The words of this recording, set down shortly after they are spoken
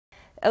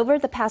Over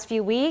the past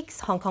few weeks,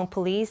 Hong Kong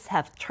police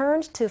have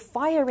turned to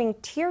firing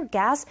tear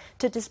gas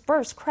to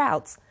disperse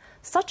crowds.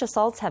 Such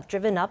assaults have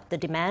driven up the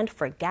demand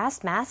for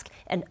gas masks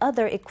and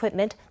other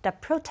equipment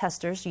that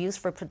protesters use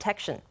for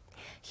protection.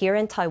 Here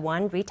in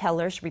Taiwan,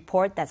 retailers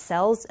report that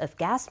sales of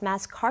gas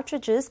mask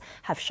cartridges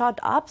have shot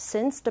up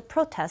since the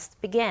protests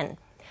began.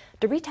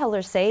 The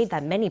retailers say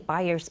that many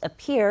buyers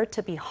appear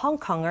to be Hong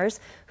Kongers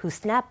who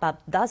snap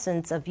up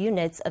dozens of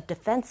units of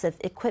defensive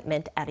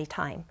equipment at a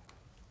time.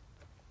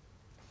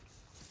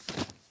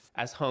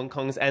 As Hong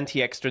Kong's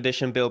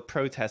anti-extradition bill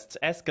protests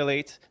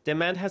escalate,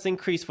 demand has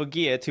increased for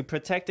gear to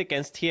protect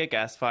against tear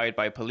gas fired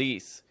by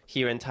police.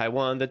 Here in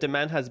Taiwan, the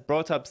demand has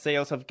brought up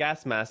sales of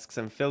gas masks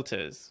and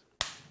filters.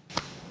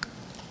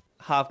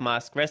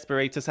 Half-mask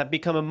respirators have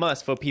become a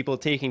must for people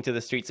taking to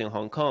the streets in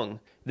Hong Kong.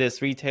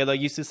 This retailer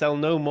used to sell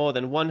no more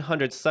than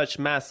 100 such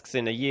masks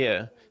in a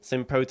year.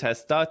 Since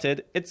protests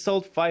started, it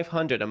sold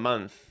 500 a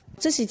month.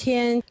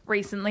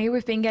 Recently,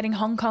 we've been getting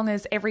Hong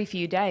Kongers every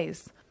few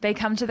days. They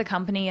come to the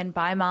company and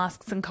buy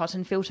masks and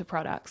cotton filter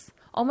products.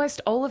 Almost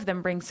all of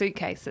them bring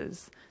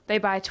suitcases. They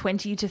buy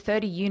 20 to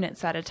 30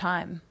 units at a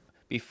time.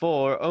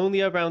 Before,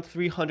 only around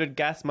 300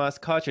 gas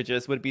mask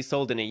cartridges would be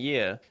sold in a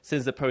year.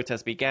 Since the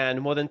protest began,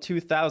 more than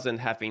 2,000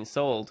 have been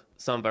sold.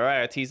 Some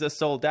varieties are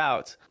sold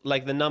out,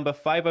 like the number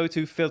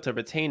 502 filter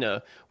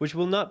retainer, which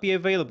will not be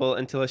available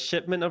until a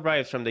shipment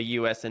arrives from the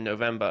US in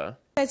November.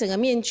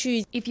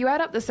 If you add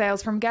up the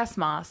sales from gas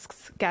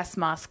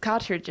mask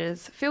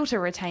cartridges, filter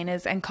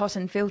retainers and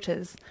cotton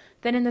filters,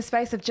 then in the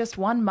space of just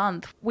 1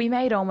 month, we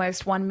made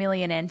almost 1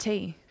 million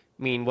NT.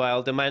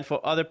 Meanwhile, demand for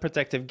other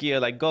protective gear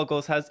like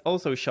goggles has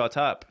also shot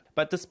up.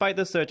 But despite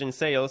the surge in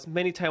sales,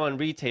 many Taiwan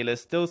retailers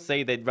still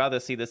say they'd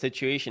rather see the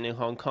situation in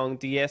Hong Kong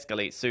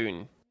de-escalate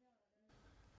soon.